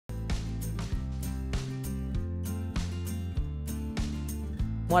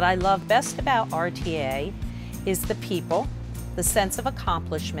What I love best about RTA is the people, the sense of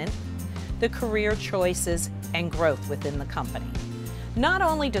accomplishment, the career choices, and growth within the company. Not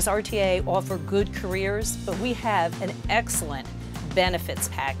only does RTA offer good careers, but we have an excellent benefits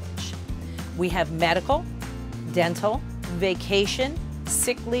package. We have medical, dental, vacation,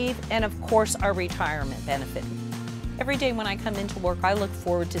 sick leave, and of course our retirement benefit. Every day when I come into work, I look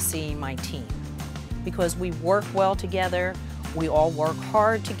forward to seeing my team because we work well together, we all work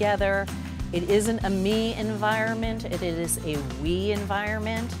hard together. It isn't a me environment, it is a we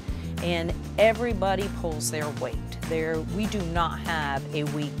environment, and everybody pulls their weight. We do not have a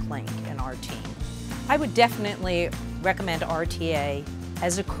weak link in our team. I would definitely recommend RTA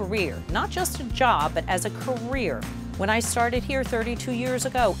as a career, not just a job, but as a career. When I started here 32 years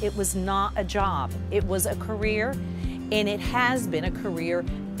ago, it was not a job, it was a career, and it has been a career,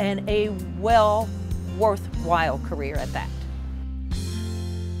 and a worthwhile career at that.